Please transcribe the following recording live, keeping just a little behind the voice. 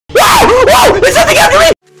Whoa! There's something after me!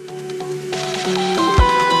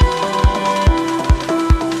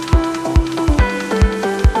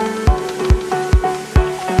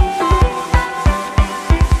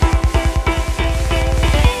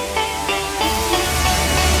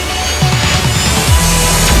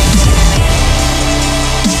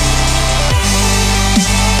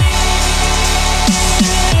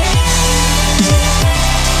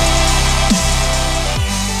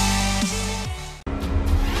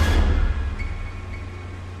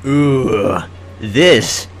 Ooh,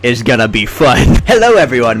 this is gonna be fun. Hello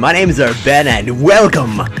everyone, my name is Urbana and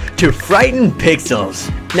welcome to Frightened Pixels.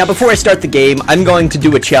 Now before I start the game, I'm going to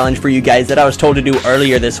do a challenge for you guys that I was told to do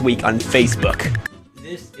earlier this week on Facebook.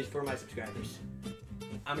 This is for my subscribers.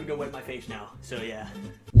 I'm gonna go wet my face now, so yeah.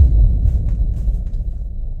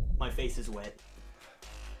 My face is wet.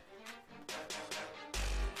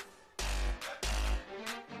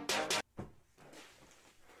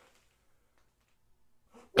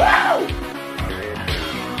 Wow!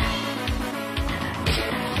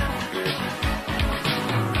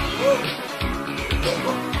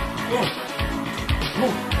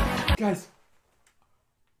 Guys,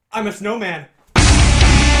 I'm a snowman.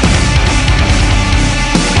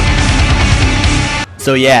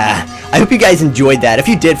 So yeah, I hope you guys enjoyed that. If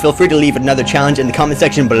you did, feel free to leave another challenge in the comment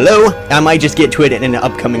section below. I might just get to it in an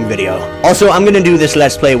upcoming video. Also, I'm gonna do this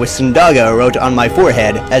Let's Play with Sundaga wrote on my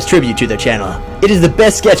forehead as tribute to the channel. It is the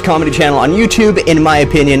best sketch comedy channel on YouTube, in my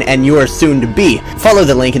opinion, and yours soon to be. Follow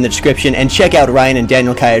the link in the description and check out Ryan and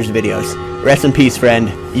Daniel Kyre's videos. Rest in peace,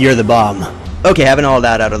 friend. You're the bomb. Okay, having all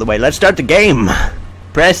that out of the way, let's start the game.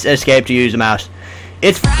 Press escape to use the mouse.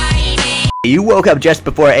 It's Friday. You woke up just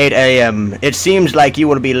before 8 AM. It seems like you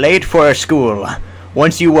will be late for school.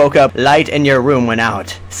 Once you woke up, light in your room went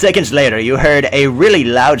out. Seconds later, you heard a really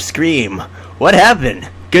loud scream. What happened?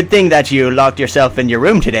 Good thing that you locked yourself in your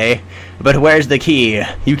room today. But where's the key?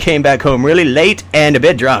 You came back home really late and a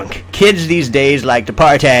bit drunk. Kids these days like to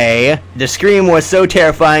party. The scream was so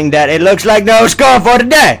terrifying that it looks like no school for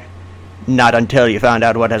today. Not until you found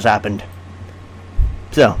out what has happened.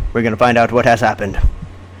 So, we're gonna find out what has happened.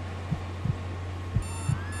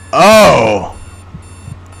 Oh!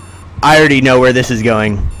 I already know where this is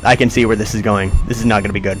going. I can see where this is going. This is not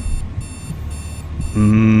gonna be good.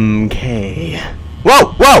 Okay.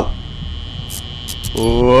 Whoa! Whoa!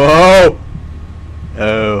 Whoa!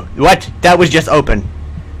 Oh. What? That was just open.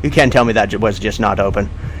 You can't tell me that was just not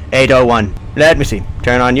open. 801. Let me see.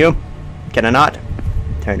 Turn on you. Can I not?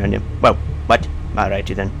 Turn on you. Whoa. What?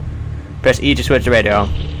 Alrighty then. Press E to switch the radio.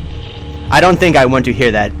 I don't think I want to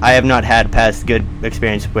hear that. I have not had past good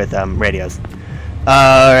experience with radios.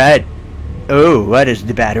 Alright. Oh, what is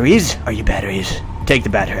the batteries? Are you batteries? Take the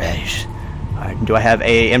batteries. Alright, do I have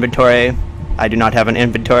a inventory? I do not have an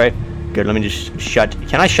inventory. Good, let me just shut.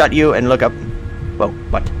 Can I shut you and look up? Whoa,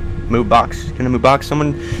 what? Move box. Can I move box?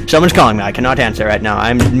 Someone's calling me. I cannot answer right now.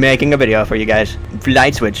 I'm making a video for you guys.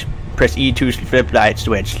 Light switch. Press E to flip light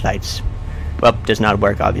switch. Lights. Well, does not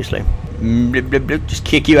work, obviously. Just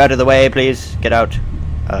kick you out of the way, please. Get out.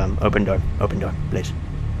 Open door. Open door, please.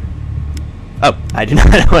 Oh, I do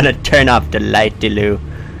not want to turn off the light, Deleu.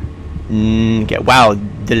 Okay, wow,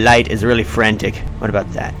 the light is really frantic. What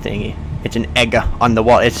about that thingy? It's an egg on the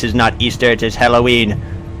wall. It is not Easter, it is Halloween.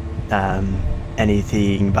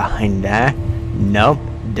 Anything behind that? No.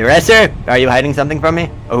 Dresser, are you hiding something from me?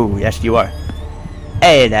 Oh, yes, you are.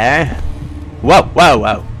 Hey there. Whoa, whoa,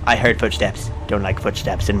 whoa. I heard footsteps. Don't like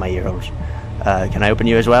footsteps in my ear holes. Can I open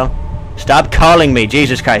you as well? Stop calling me.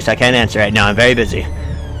 Jesus Christ, I can't answer right now. I'm very busy.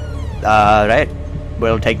 Right.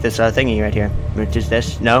 We'll take this thingy right here. Which is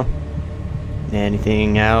this? No?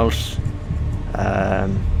 Anything else?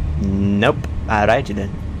 Nope. Alright then.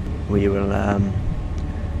 We will,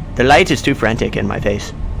 the light is too frantic in my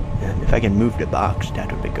face. If I can move the box,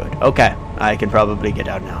 that would be good. Okay. I can probably get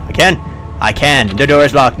out now. I can? I can. The door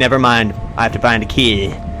is locked. Never mind. I have to find a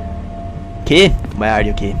key. Key? Where are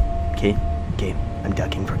you, key? Key? Key. I'm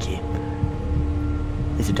ducking for key.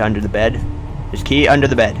 Is it under the bed? Is key under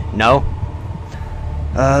the bed? No?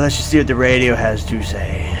 Let's just see what the radio has to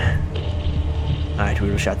say. Alright, we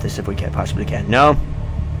will shut this if we can, possibly can. No?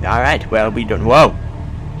 Alright, well, we don't. Whoa!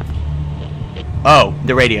 Oh,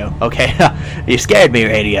 the radio. Okay. You scared me,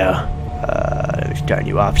 radio. Let's turn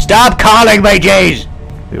you off. Stop calling me, jeez!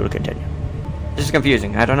 We will continue. This is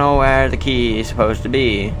confusing. I don't know where the key is supposed to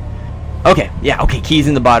be. Okay, yeah, okay, key's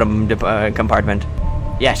in the bottom compartment.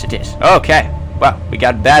 Yes, it is. Okay, well, we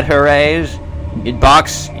got batteries.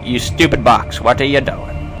 Box, you stupid box. What are you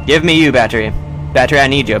doing? Give me you, battery. Battery, I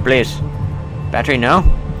need you, please. Battery, no?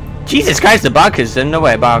 Jesus Christ, the box is in the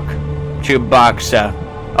way, box. Tube box,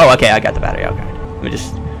 oh, okay, I got the battery, okay. Let me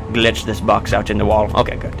just glitch this box out in the wall.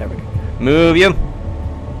 Okay, good. There we go. Move you.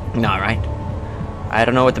 Alright. I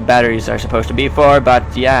don't know what the batteries are supposed to be for, but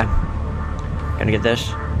yeah. Gonna get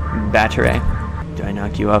this. Battery. Do I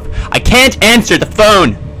knock you off? I can't answer the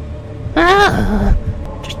phone! Ah.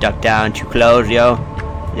 Just duck down too close, yo.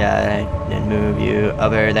 Yeah, right. Then move you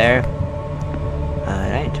over there.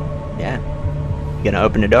 Alright. Yeah. Gonna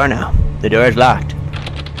open the door now. The door is locked.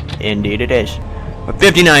 Indeed it is.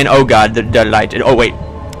 59. Oh god, the light. Oh wait.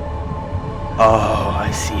 Oh,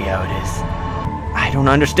 I see how it is. I don't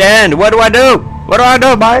understand. What do I do? What do I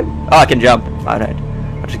do, bud? Oh, I can jump. Alright.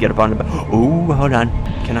 I'll just get up on the bed. Ooh, hold on.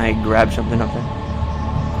 Can I grab something up there?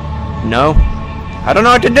 No. I don't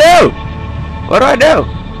know what to do. What do I do?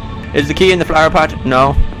 Is the key in the flower pot?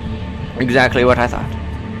 No. Exactly what I thought.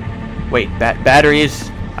 Wait,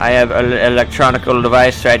 batteries. I have an electronical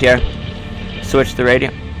device right here. Switch the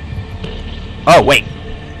radio. Oh, wait.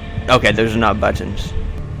 Okay, there's not buttons.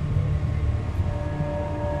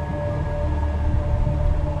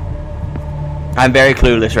 I'm very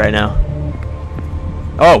clueless right now.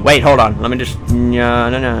 Oh, wait, hold on. Let me just...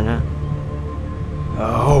 No.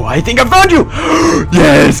 Oh, I think I found you!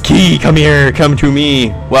 Yes, key, come here, come to me.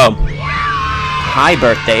 Whoa. Hi,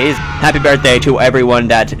 birthdays. Happy birthday to everyone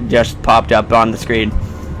that just popped up on the screen.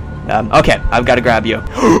 Okay, I've got to grab you.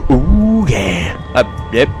 Ooh, yeah. Oh,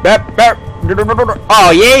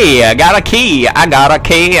 yeah, I got a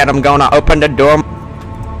key. And I'm gonna open the door.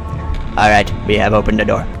 Alright, we have opened the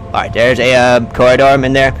door. Alright, there's a corridor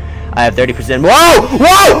in there. I have 30%.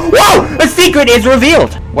 Whoa! A secret is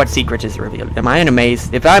revealed! What secret is revealed? Am I in a maze?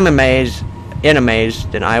 If I'm in a maze,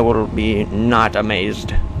 then I will be not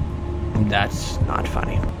amazed. That's not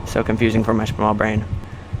funny. So confusing for my small brain.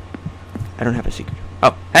 I don't have a secret.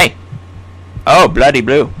 Oh, hey! Oh, bloody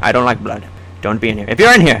blue. I don't like blood. Don't be in here. If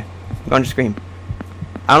you're in here, I'm going to scream.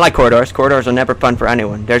 I don't like corridors. Corridors are never fun for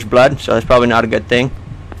anyone. There's blood, so that's probably not a good thing.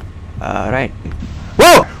 Alright.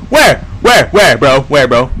 Whoa! Where,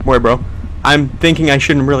 bro? I'm thinking I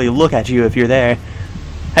shouldn't really look at you if you're there.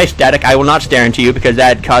 Hey, Static, I will not stare into you because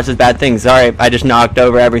that causes bad things. Sorry, I just knocked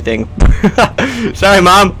over everything. Sorry,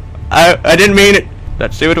 Mom. I didn't mean it.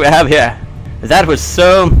 Let's see what we have here. That was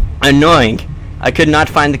so annoying. I could not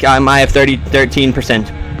find the guy. I have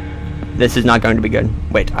 13%. This is not going to be good.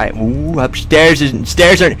 Wait, upstairs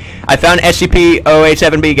stairs are. I found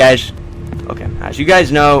SCP-087B, guys. Okay, as you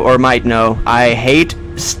guys know or might know, I hate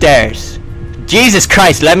stairs. Jesus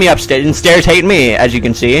Christ, let me upstairs, and stairs hate me, as you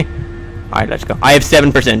can see. Alright, let's go. I have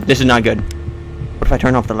 7%. This is not good. What if I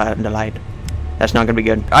turn off the light? That's not gonna be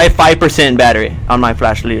good. I have 5% battery on my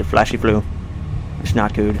flashy flu. It's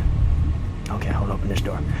not good. Okay, I'll open this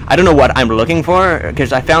door. I don't know what I'm looking for,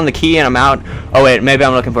 because I found the key and I'm out. Oh wait, maybe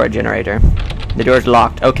I'm looking for a generator. The door's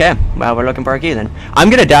locked. Okay, well, we're looking for a key then. I'm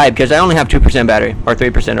gonna die because I only have 2% battery, or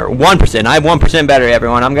 3%, or 1%. I have 1% battery,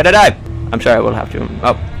 everyone. I'm gonna die. I'm sorry, I will have to.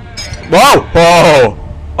 Oh. Whoa! Whoa!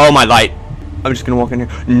 Oh, my light. I'm just gonna walk in here.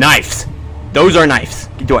 Knives! Those are knives.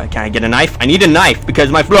 Can I get a knife? I need a knife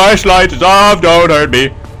because my flashlight is off. Don't hurt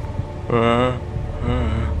me.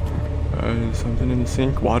 Something in the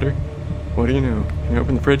sink? Water? What do you know? Can I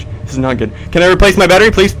open the fridge? This is not good. Can I replace my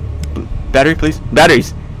battery, please? Battery, please?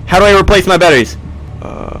 Batteries. How do I replace my batteries?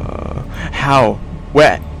 How?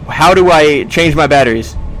 Where? How do I change my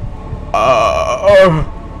batteries?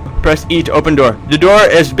 Press E to open door. The door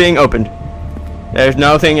is being opened. There's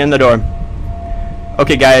nothing in the door.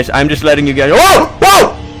 Okay, guys, I'm just letting you guys. Whoa!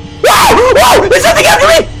 Whoa! Whoa! Whoa! There's something after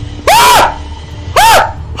me! Ah!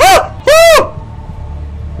 Ah! Ah! Ah!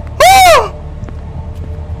 Ah!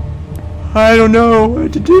 I don't know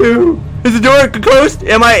what to do. Is the door closed?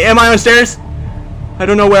 Am I on stairs? I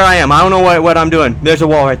don't know where I am. I don't know what I'm doing. There's a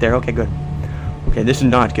wall right there. Okay, good. Okay, this is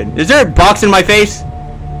not good. Is there a box in my face?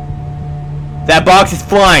 That box is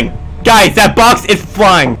flying. Guys, that box is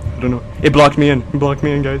flying. I don't know. It blocked me in. It blocked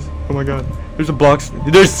me in, guys. Oh my god. There's a box.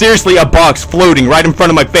 There's seriously a box floating right in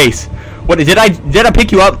front of my face. What did I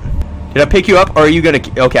pick you up? Did I pick you up or are you gonna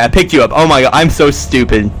okay, I picked you up. Oh my god, I'm so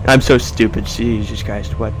stupid. I'm so stupid. Jesus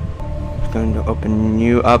Christ, what? I'm going to open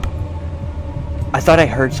you up. I thought I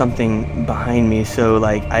heard something behind me, so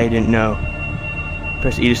like I didn't know.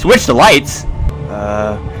 Press E to switch the lights.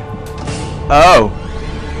 Oh.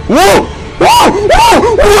 Whoa! Whoa!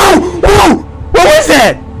 Whoa! Whoa! Whoa! What was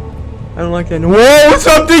that? I don't like that. Whoa!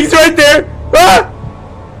 Something's right there! Ah!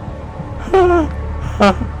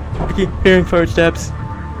 I keep hearing footsteps.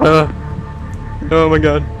 Oh my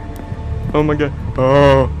god. Oh my god.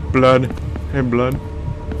 Oh, blood. Hey, blood.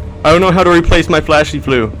 I don't know how to replace my flashy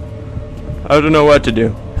flu. I don't know what to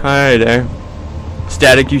do. Hi there.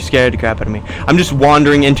 Static, you scared the crap out of me. I'm just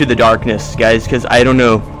wandering into the darkness, guys, because I don't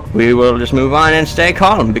know. we will just move on and stay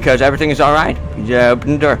calm because everything is alright.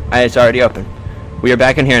 Open the door. It's already open. We are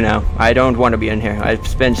back in here now. I don't want to be in here. I've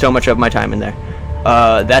spent so much of my time in there.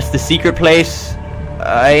 That's the secret place.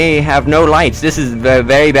 I have no lights. This is a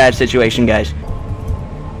very bad situation, guys.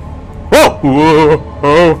 Whoa! Whoa!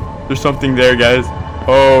 Oh, there's something there, guys.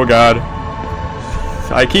 Oh, God.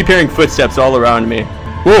 I keep hearing footsteps all around me.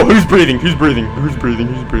 Whoa, who's breathing? Who's breathing? Who's breathing?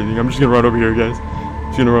 Who's breathing? I'm just gonna run over here, guys.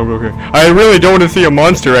 Just gonna run over here. I really don't want to see a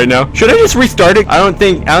monster right now. Should I just restart it? I don't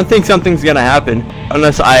think something's gonna happen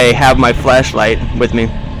unless I have my flashlight with me.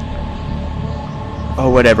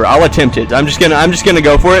 Oh, whatever. I'll attempt it. I'm just gonna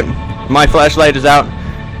go for it. My flashlight is out.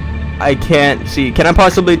 I can't see. Can I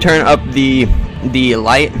possibly turn up the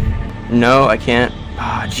light? No, I can't.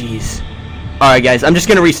 Ah, jeez. Alright, guys. I'm just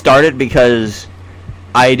gonna restart it because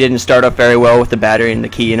I didn't start up very well with the battery and the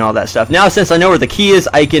key and all that stuff. Now, since I know where the key is,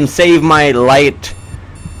 I can save my light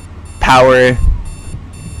power.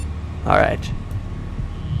 Alright.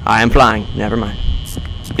 I am flying. Never mind.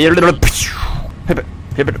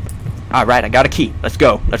 Alright, I got a key. Let's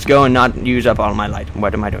go. Let's go and not use up all my light.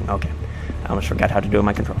 What am I doing? Okay. I almost forgot how to do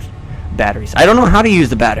my controls. Batteries. I don't know how to use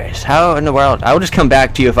the batteries. How in the world? I will just come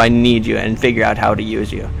back to you if I need you and figure out how to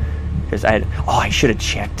use you. Because I should have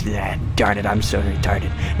checked that. Darn it, I'm so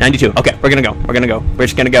retarded. 92. Okay, we're gonna go. We're gonna go. We're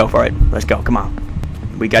just gonna go for it. Let's go. Come on.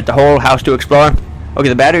 We got the whole house to explore. Okay,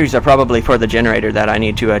 the batteries are probably for the generator that I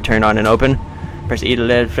need to turn on and open. Press E to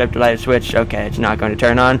lid, flip the light switch. Okay, it's not going to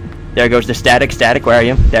turn on. There goes the static. Static, where are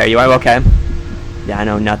you? There you are. Okay. Yeah, I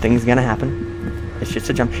know nothing's gonna happen. It's just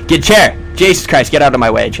a jump. Get chair! Jesus Christ, get out of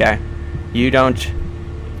my way, chair. You don't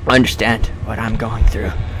understand what I'm going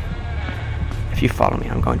through. If you follow me,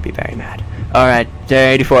 I'm going to be very mad. Alright,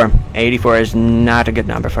 84. 84 is not a good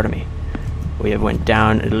number for me. We have went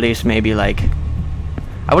down at least maybe like...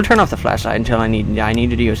 I will turn off the flashlight until I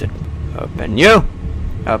needed to use it. Open you!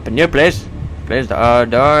 Open you, please. Please, the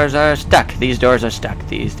doors are stuck. These doors are stuck.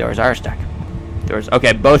 These doors are stuck. Doors.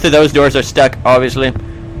 Okay, both of those doors are stuck, obviously.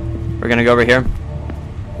 We're gonna go over here.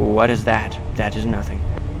 What is that? That is nothing.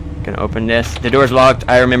 Gonna open this. The door's locked.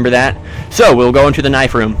 I remember that. So, we'll go into the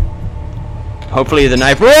knife room. Hopefully the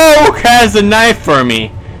knife... Whoa! Has a knife for me!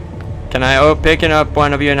 Can I pick up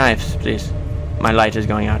one of your knives, please? My light is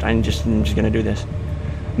going out. I'm just gonna do this.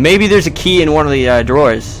 Maybe there's a key in one of the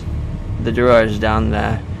drawers. The drawers down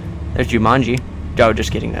there. There's Jumanji. Oh,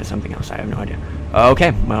 just kidding. That's something else. I have no idea.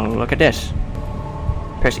 Okay, well, look at this.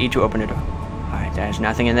 Press E to open the door. Alright, there's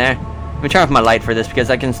nothing in there. Let me turn off my light for this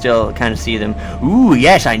because I can still kind of see them. Ooh,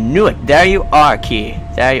 yes, I knew it. There you are, key.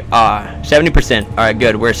 There you are. 70%. Alright,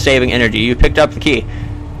 good. We're saving energy. You picked up the key.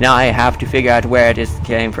 Now I have to figure out where it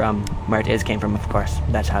came from. Where it came from, of course.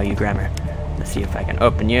 That's how you grammar. Let's see if I can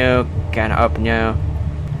open you. Can I open you?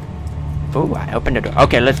 Ooh, I opened the door.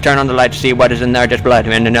 Okay, let's turn on the light to see what is in there. Just blood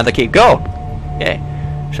and another key. Go! Okay.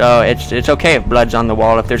 So it's okay if blood's on the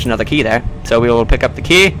wall if there's another key there. So we will pick up the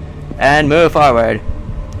key and move forward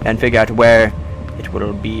and figure out where it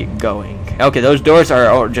will be going. Okay, those doors are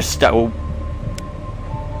all just stuck.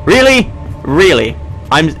 Really? Really?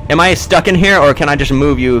 Am I stuck in here or can I just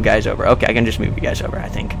move you guys over? Okay, I can just move you guys over, I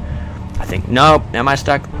think. Nope. Am I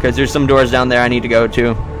stuck? Because there's some doors down there I need to go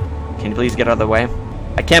to. Can you please get out of the way?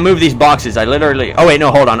 I can't move these boxes. I literally... Oh, wait,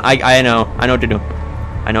 no, hold on. I know what to do.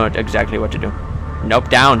 I know exactly what to do. Nope,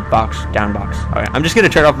 down box. Down box. Alright, I'm just going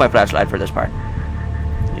to turn off my flashlight for this part.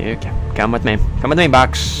 Okay, come with me. Come with me,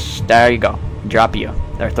 box. There you go. Drop you.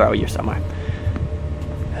 Or throw you somewhere.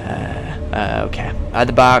 Okay.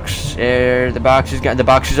 The box. The box is gone. The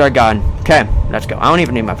boxes are gone. Okay, let's go. I don't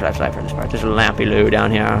even need my flashlight for this part. There's a lampy loo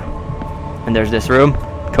down here. And there's this room.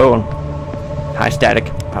 Cool. High static.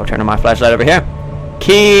 I'll turn on my flashlight over here.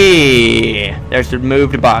 Key! There's the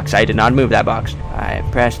moved box. I did not move that box. I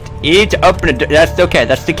pressed E to open it. That's okay.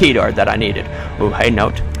 That's the key door that I needed. Oh, hey,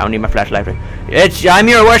 note. I don't need my flashlight. I'm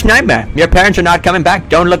your worst nightmare. Your parents are not coming back.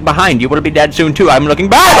 Don't look behind. You will be dead soon, too. I'm looking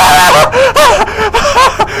back.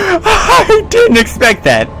 I didn't expect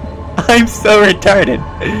that. I'm so retarded.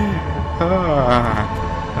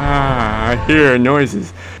 I hear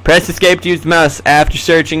noises. Press escape to use the mouse. After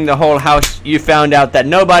searching the whole house, you found out that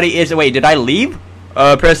nobody is... Wait, did I leave?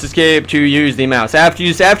 Press escape to use the mouse.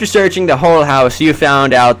 After searching the whole house, you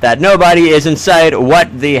found out that nobody is inside.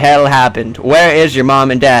 What the hell happened? Where is your mom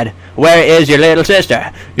and dad? Where is your little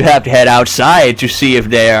sister? You have to head outside to see if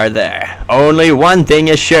they are there. Only one thing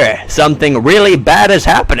is sure. Something really bad is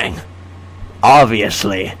happening.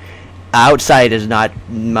 Obviously. Outside is not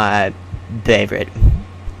my favorite.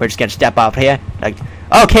 We're just gonna step off here.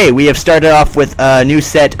 Okay, we have started off with a new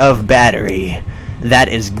set of battery. That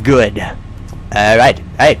is good. Alright,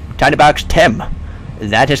 hey, Tiny Box Tim.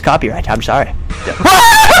 That is copyright, I'm sorry.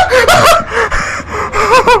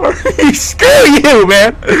 Screw you,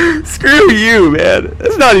 man. Screw you, man.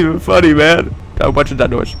 It's not even funny, man. Oh, what's that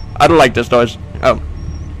noise? I don't like this noise. Oh.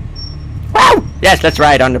 Wow! Yes, let's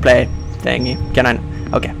ride on the play thingy. Can I?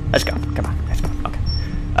 Okay, let's go. Come on, let's go. Okay.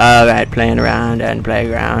 Alright, playing around and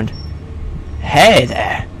playground. Hey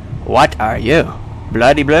there. What are you?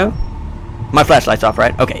 Bloody blue? My flashlight's off,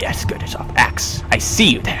 right? Okay, yes, good, it's off. Axe, I see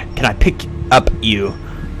you there. Can I pick up you?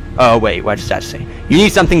 Oh, wait, what does that say? You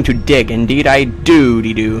need something to dig. Indeed, I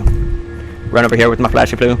do-de-do. Run over here with my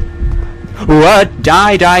flashy blue. What?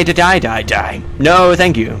 Die. No,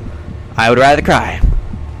 thank you. I would rather cry.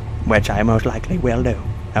 Which I most likely will do.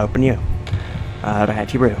 Open you.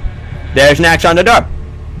 Alright, you brew. There's an axe on the door.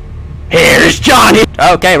 Here's Johnny!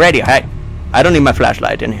 Okay, radio. Hey, I don't need my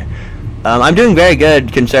flashlight in here. I'm doing very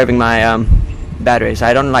good conserving my batteries.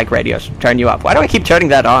 I don't like radios. Turn you off. Why do I keep turning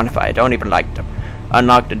that on if I don't even like them?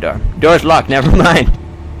 Unlock the door. Door's locked. Never mind.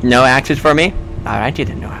 No axes for me? Alright, you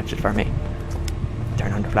didn't know axes for me.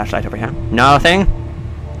 Turn on the flashlight over here. Nothing?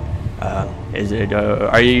 Is it,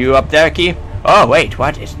 are you up there, Key? Oh, wait,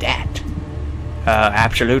 what is that?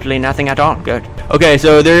 Absolutely nothing at all. Good. Okay,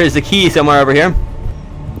 so there is a key somewhere over here.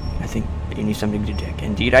 I think you need something to dig.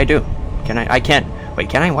 Indeed, I do. Can I can't. Wait,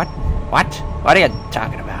 can I? What? What? What are you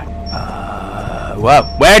talking about? Whoa.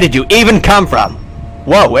 Where did you even come from?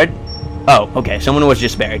 Whoa, where? Oh, okay, someone was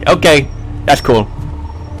just buried. Okay, that's cool.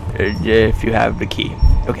 If you have the key.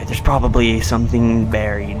 Okay, there's probably something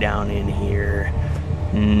buried down in here.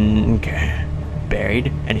 Okay.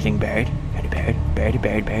 Buried? Anything buried?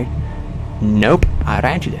 Buried? Nope.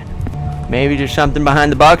 Alright, you then. Maybe there's something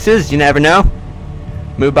behind the boxes. You never know.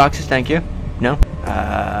 Move boxes, thank you. No?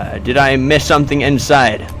 Did I miss something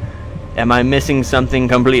inside? Am I missing something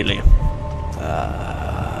completely?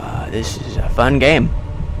 This is a fun game.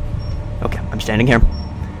 Okay, I'm standing here.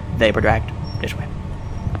 They were dragged this way.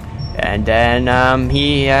 And then,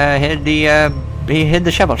 he hid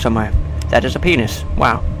the shovel somewhere. That is a penis.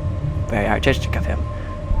 Wow. Very artistic of him.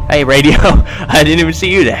 Hey, radio. I didn't even see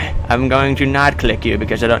you there. I'm going to not click you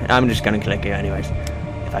because I'm just going to click you anyways.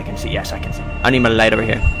 If I can see. Yes, I can see. I need my light over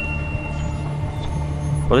here.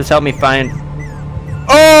 Will this help me find...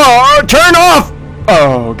 Oh! Turn off!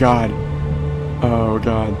 Oh, God. Oh,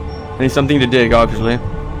 God. I need something to dig, obviously.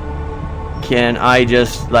 Can I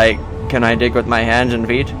just, like... Can I dig with my hands and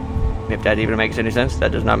feet? If that even makes any sense.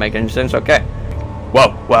 That does not make any sense. Okay.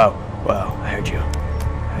 Whoa. I heard you. I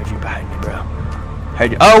heard you behind me, bro.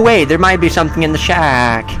 Heard you. Oh, wait. There might be something in the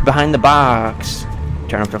shack. Behind the box.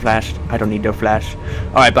 Turn off the flash. I don't need no flash.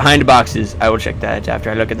 Alright, behind the boxes. I will check that after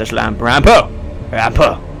I look at this lamp. Rampo!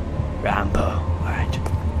 Alright.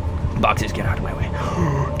 Boxes, get out of my way.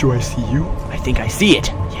 Do I see you? I think I see it.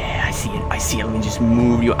 Yeah, I see it. Let me just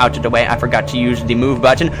move you out of the way. I forgot to use the move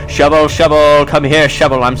button. Shovel. Come here,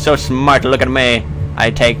 shovel. I'm so smart. Look at me. I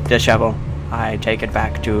take the shovel. I take it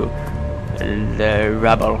back to the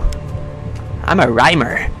rubble. I'm a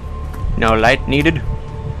rhymer. No light needed.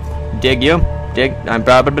 Dig you. Dig. I'm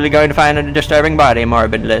probably going to find a disturbing body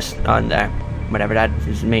morbid list on there. Whatever that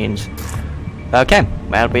means. Okay.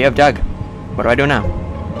 Well, we have dug. What do I do now?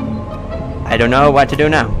 I don't know what to do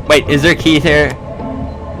now. Wait, is there a key here?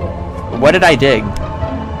 What did I dig?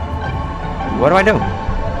 What do I do?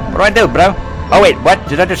 What do I do, bro? Oh, wait, what?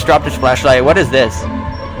 Did I just drop this flashlight? What is this?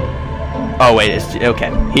 Oh, wait, it's...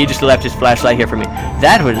 Okay. He just left his flashlight here for me.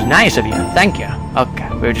 That was nice of you. Thank you. Okay,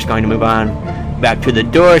 we're just going to move on back to the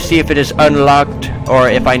door, see if it is unlocked, or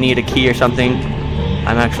if I need a key or something.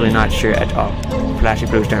 I'm actually not sure at all. Flashy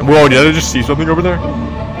blue's turn. Whoa, did I just see something over there?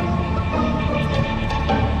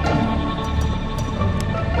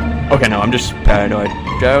 Okay, no, I'm just paranoid.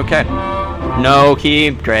 Okay. No key.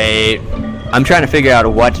 Great. I'm trying to figure out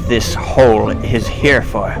what this hole is here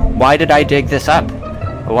for. Why did I dig this up?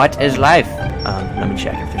 What is life? Let me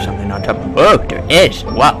check if there's something on top. Oh, there is.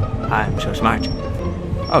 Wow. I'm so smart.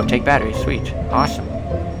 Oh, take battery. Sweet. Awesome.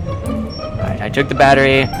 Alright, I took the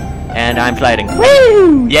battery, and I'm sliding.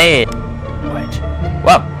 Woo! Yay! What?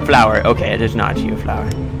 Whoa, flower. Okay, it is not you, flower.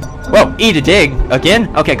 Whoa, eat a dig.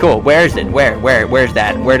 Again? Okay, cool. Where is it? Where's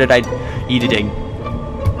that? Where did I eat a dig?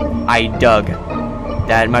 I dug.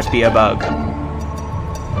 That must be a bug.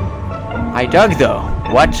 I dug, though.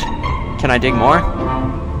 What? Can I dig more?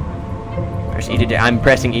 Press E to dig. I'm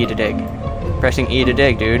pressing E to dig. Pressing E to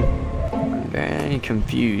dig, dude. I'm very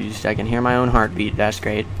confused. I can hear my own heartbeat. That's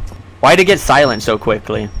great. Why'd it get silent so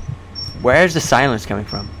quickly? Where's the silence coming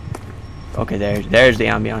from? Okay, there's the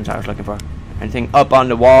ambience I was looking for. Anything up on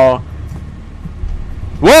the wall?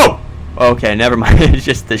 Whoa! Okay, never mind. It's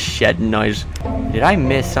just the shed noise. Did I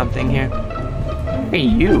miss something here? Hey,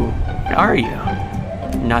 you. Where are you?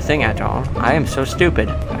 Nothing at all. I am so stupid.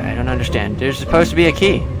 I don't understand. There's supposed to be a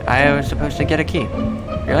key. I was supposed to get a key.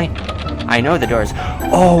 Really? I know the doors.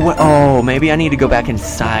 Oh, maybe I need to go back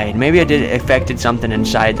inside. Maybe I affected something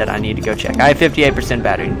inside that I need to go check. I have 58%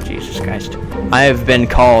 battery. Jesus Christ. I have been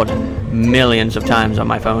called millions of times on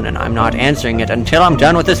my phone, and I'm not answering it until I'm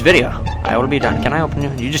done with this video. I will be done. Can I open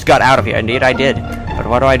it? You just got out of here. Indeed, I did. But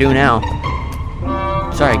what do I do now?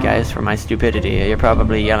 Sorry, guys, for my stupidity. You're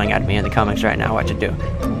probably yelling at me in the comments right now what to do.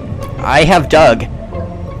 I have dug.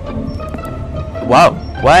 Whoa.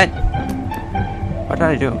 What? What did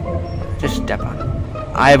I do? Just step on it.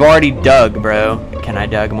 I've already dug, bro. Can I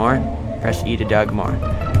dug more? Press E to dug more.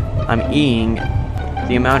 I'm E-ing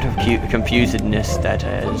the amount of confusedness that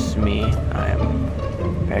is me. I am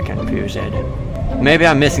very confused. Maybe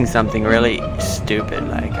I'm missing something really stupid.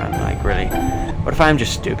 Like, I'm like really... What if I'm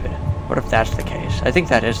just stupid? What if that's the case? I think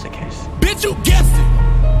that is the case. Bitch, you guessed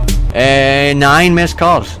it! 9 missed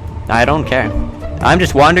calls. I don't care. I'm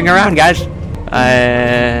just wandering around, guys.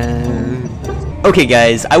 Okay,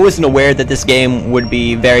 guys, I wasn't aware that this game would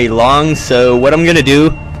be very long, so what I'm gonna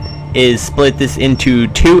do is split this into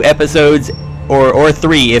 2 episodes, or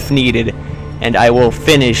 3 if needed, and I will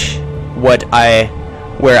finish where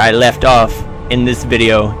I left off in this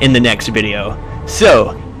video in the next video.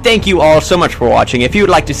 So, thank you all so much for watching. If you would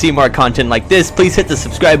like to see more content like this, please hit the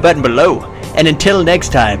subscribe button below. And until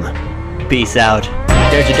next time, peace out.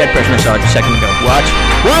 There's a dead person I saw just a second ago. Watch.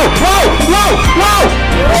 Whoa!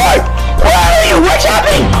 What? Where are you? What's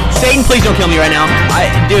happening? Satan, please don't kill me right now.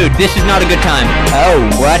 Dude, this is not a good time. Oh,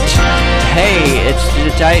 what? Hey, it's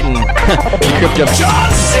the Titan. The crypto.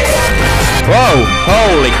 Whoa!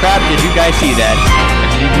 Holy crap! Did you guys see that?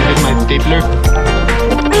 Did you hit my stapler?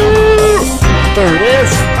 There it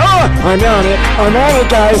is. Oh, I'm on it. I'm on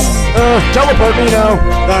it, guys. Teleport me now.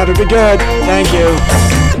 That'd be good. Thank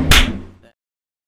you.